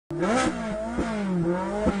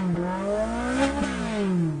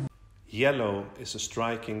Yellow is a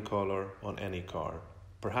striking color on any car.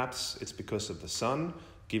 Perhaps it's because of the sun,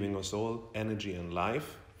 giving us all energy and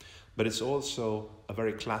life, but it's also a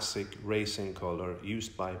very classic racing color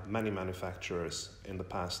used by many manufacturers in the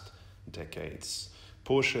past decades.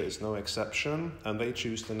 Porsche is no exception, and they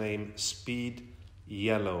choose the name Speed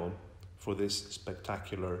Yellow for this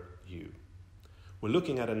spectacular hue. We're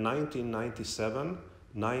looking at a 1997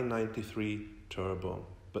 993 Turbo,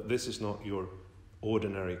 but this is not your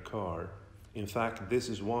ordinary car. In fact, this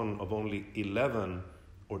is one of only 11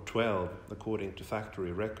 or 12, according to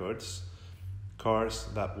factory records, cars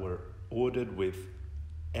that were ordered with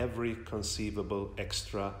every conceivable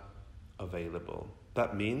extra available.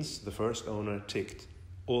 That means the first owner ticked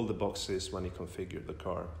all the boxes when he configured the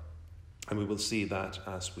car. And we will see that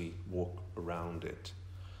as we walk around it.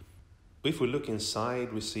 If we look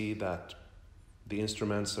inside, we see that the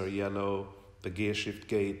instruments are yellow, the gearshift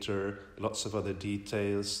gaiter, lots of other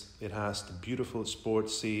details. It has the beautiful sport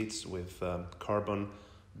seats with carbon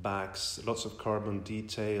backs, lots of carbon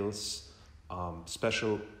details,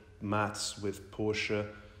 special mats with Porsche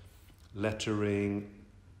lettering.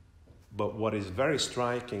 But what is very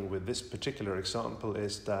striking with this particular example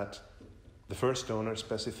is that the first owner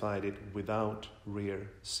specified it without rear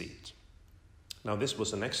seat. Now this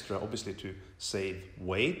was an extra, obviously, to save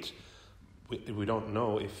weight. We don't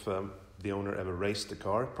know if the owner ever raced the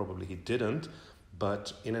car, probably he didn't,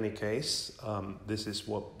 but in any case, this is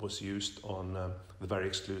what was used on the very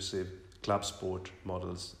exclusive Clubsport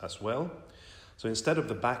models as well. So instead of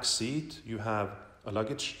the back seat, you have a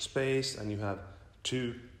luggage space and you have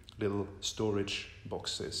two little storage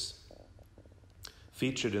boxes.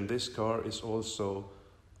 Featured in this car is also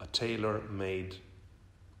a tailor-made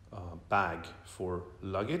bag for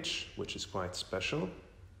luggage, which is quite special.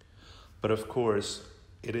 But of course,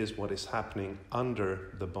 it is what is happening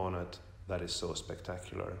under the bonnet that is so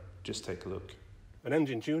spectacular. Just take a look. An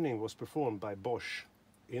engine tuning was performed by Bosch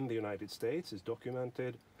in the United States, is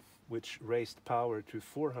documented, which raised power to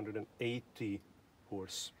 480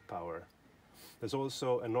 horsepower. There's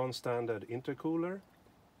also a non-standard intercooler,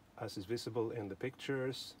 as is visible in the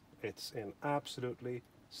pictures. It's in absolutely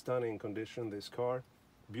stunning condition, this car.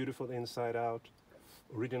 Beautiful inside out,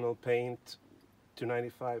 original paint to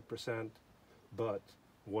 95%, but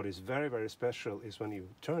what is very, very special is when you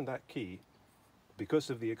turn that key, because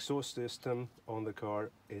of the exhaust system on the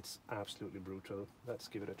car, it's absolutely brutal. Let's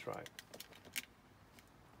give it a try.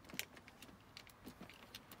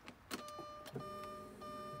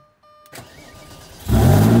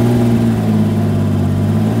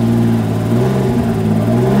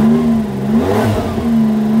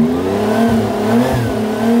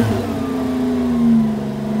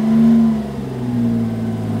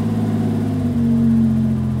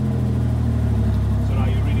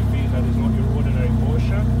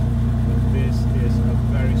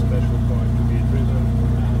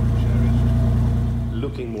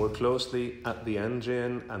 Looking more closely at the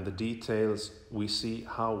engine and the details, we see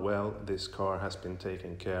how well this car has been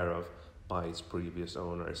taken care of by its previous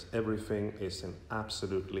owners. Everything is in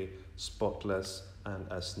absolutely spotless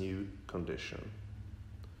and as new condition.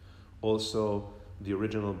 Also, the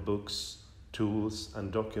original books, tools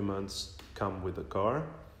and documents come with the car,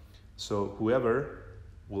 so whoever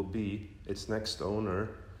will be its next owner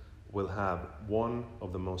will have one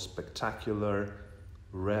of the most spectacular,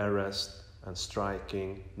 rarest and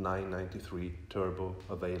striking 993 Turbo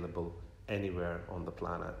available anywhere on the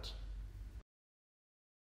planet.